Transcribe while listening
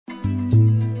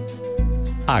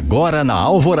Agora na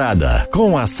Alvorada,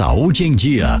 com a Saúde em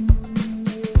Dia.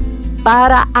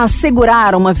 Para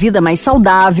assegurar uma vida mais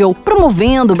saudável,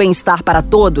 promovendo o bem-estar para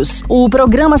todos, o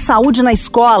programa Saúde na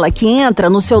Escola, que entra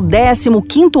no seu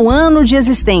 15º ano de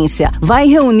existência, vai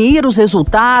reunir os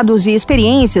resultados e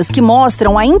experiências que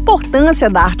mostram a importância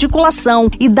da articulação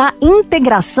e da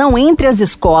integração entre as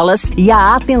escolas e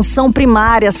a atenção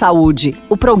primária à saúde.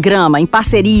 O programa, em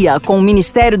parceria com o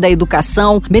Ministério da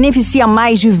Educação, beneficia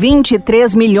mais de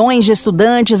 23 milhões de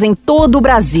estudantes em todo o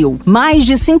Brasil. Mais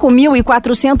de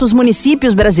 5.400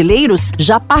 municípios brasileiros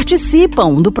já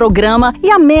participam do programa e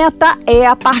a meta é,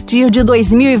 a partir de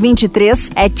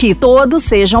 2023, que todos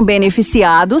sejam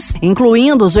beneficiados,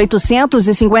 incluindo os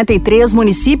 853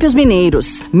 municípios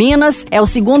mineiros. Minas é o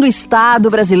segundo estado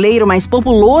brasileiro mais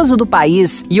populoso do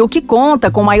país e o que conta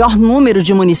com o maior número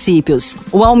de municípios.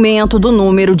 O aumento do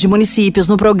número de municípios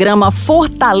no programa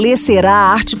fortalecerá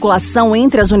a articulação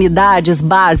entre as unidades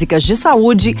básicas de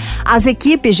saúde, as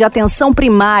equipes de atenção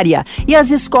primária e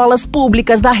as escolas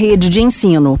públicas da rede de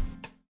ensino.